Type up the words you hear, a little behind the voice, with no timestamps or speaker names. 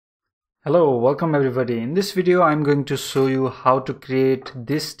Hello, welcome everybody. In this video, I'm going to show you how to create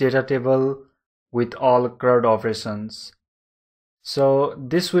this data table with all Crud operations. So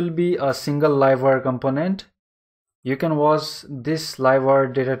this will be a single Livewire component. You can watch this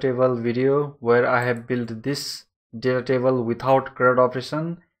Livewire data table video where I have built this data table without Crud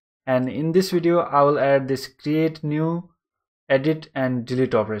operation. And in this video, I will add this create new, edit and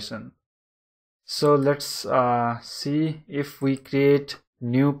delete operation. So let's see if we create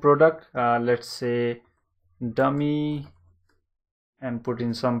new product. Let's say dummy and put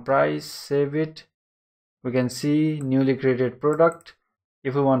in some price, save it. We can see newly created product.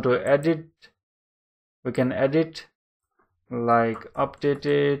 If we want to edit, we can edit, like update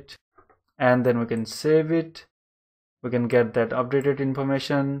it, and then we can save it. We can get that updated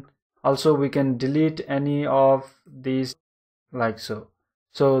information. Also we can delete any of these like so.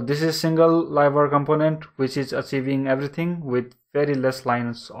 So this is single Livewire component which is achieving everything with very less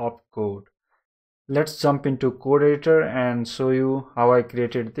lines of code. Let's jump into code editor and show you how I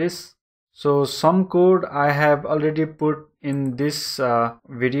created this. So some code I have already put in this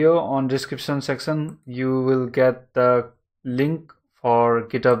video on description section. You will get the link for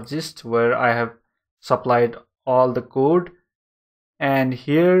GitHub gist where I have supplied all the code, and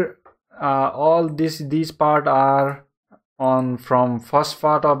here all these part are on from first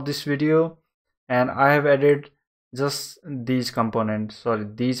part of this video, and I have added just these components,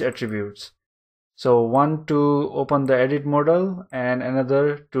 these attributes. So one to open the edit model and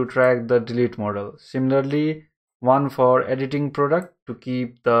another to track the delete model. Similarly, one for editing product to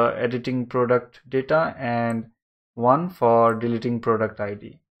keep the editing product data, and one for deleting product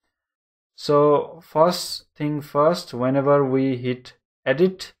ID. So first thing first, whenever we hit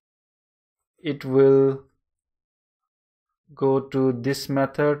edit, it will go to this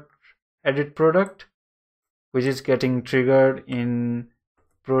method edit product, which is getting triggered in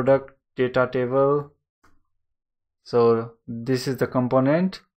product data table. So this is the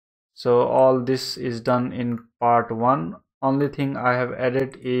component. So all this is done in part 1. Only thing I have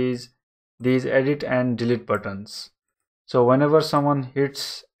added is these edit and delete buttons. So whenever someone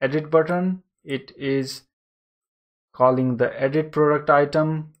hits edit button, it is calling the edit product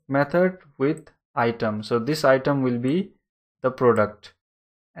item method with item. So this item will be the product,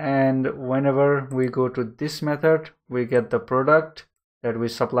 and whenever we go to this method, we get the product that we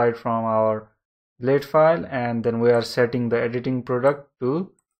supplied from our blade file, and then we are setting the editing product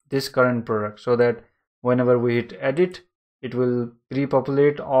to this current product, so that whenever we hit edit, it will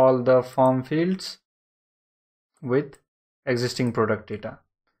pre-populate all the form fields with existing product data.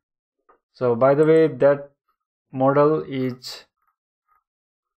 So by the way, that model is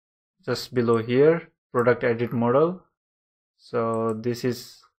just below here, product edit model. So this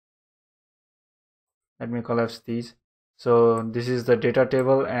is, let me collapse these. So this is the data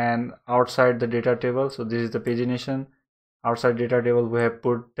table, and outside the data table, so this is the pagination. Outside data table, we have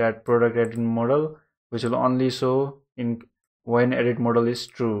put that product edit model, which will only show in when edit model is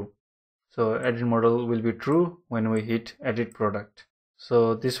true. So edit model will be true when we hit edit product.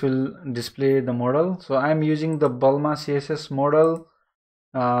 So this will display the model. So I'm using the Bulma CSS model.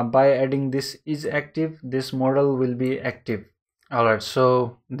 By adding this is active, this model will be active. Alright,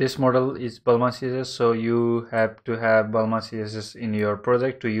 so this model is Bulma CSS, so you have to have Bulma CSS in your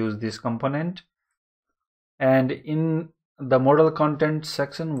project to use this component. And in the model content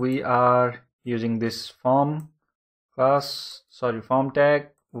section, we are using this form tag,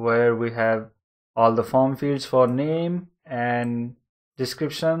 where we have all the form fields for name and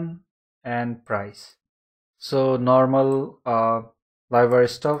description and price. So normal Livewire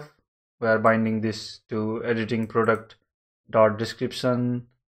stuff, we are binding this to editing product dot description,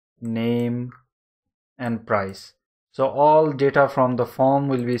 name and price. So all data from the form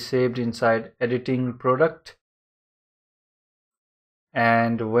will be saved inside editing product,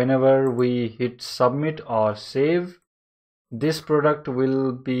 and whenever we hit submit or save, this form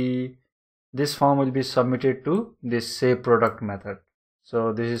will be submitted to this save product method.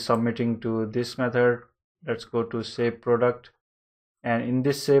 So this is submitting to this method. Let's go to save product, and in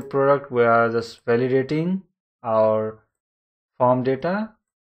this save product, we are just validating our form data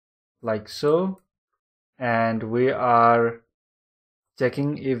like so, and we are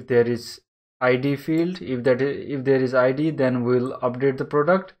checking if there is ID field. If there is ID, then we'll update the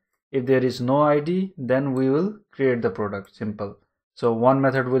product. If there is no ID, then we will create the product. Simple. So one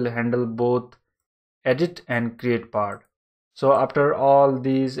method will handle both edit and create part. So after all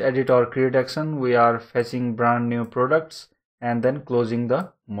these edit or create action, we are fetching brand new products and then closing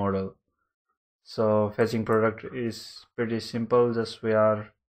the model. So fetching product is pretty simple, just we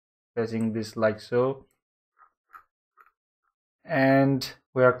are fetching this like so, and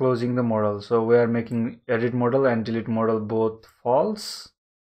we are closing the model. So we are making edit model and delete model both false.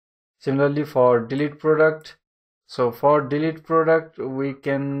 Similarly for delete product, so for delete product we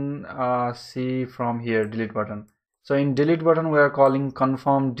can see from here delete button. So in delete button we are calling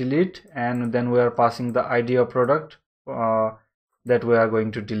confirm delete, and then we are passing the ID of product that we are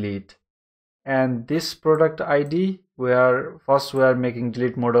going to delete. And this product ID, we are making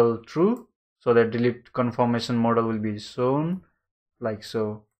delete model true, so that delete confirmation model will be shown like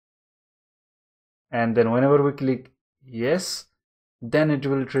so. And then whenever we click yes, then it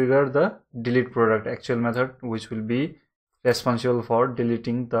will trigger the delete product actual method, which will be responsible for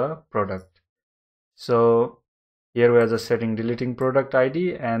deleting the product. So here we are just setting deleting product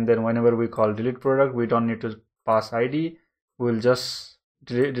ID, and then whenever we call delete product, we don't need to pass ID. We'll just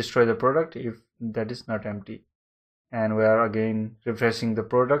destroy the product if that is not empty. And we are again refreshing the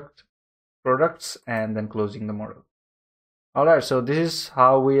products and then closing the model. Alright, so this is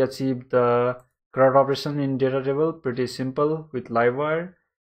how we achieve the Crud operation in Datatable. Pretty simple with Livewire.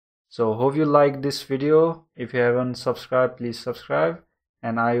 So hope you like this video. If you haven't subscribed, please subscribe,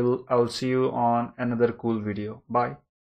 and I'll see you on another cool video. Bye.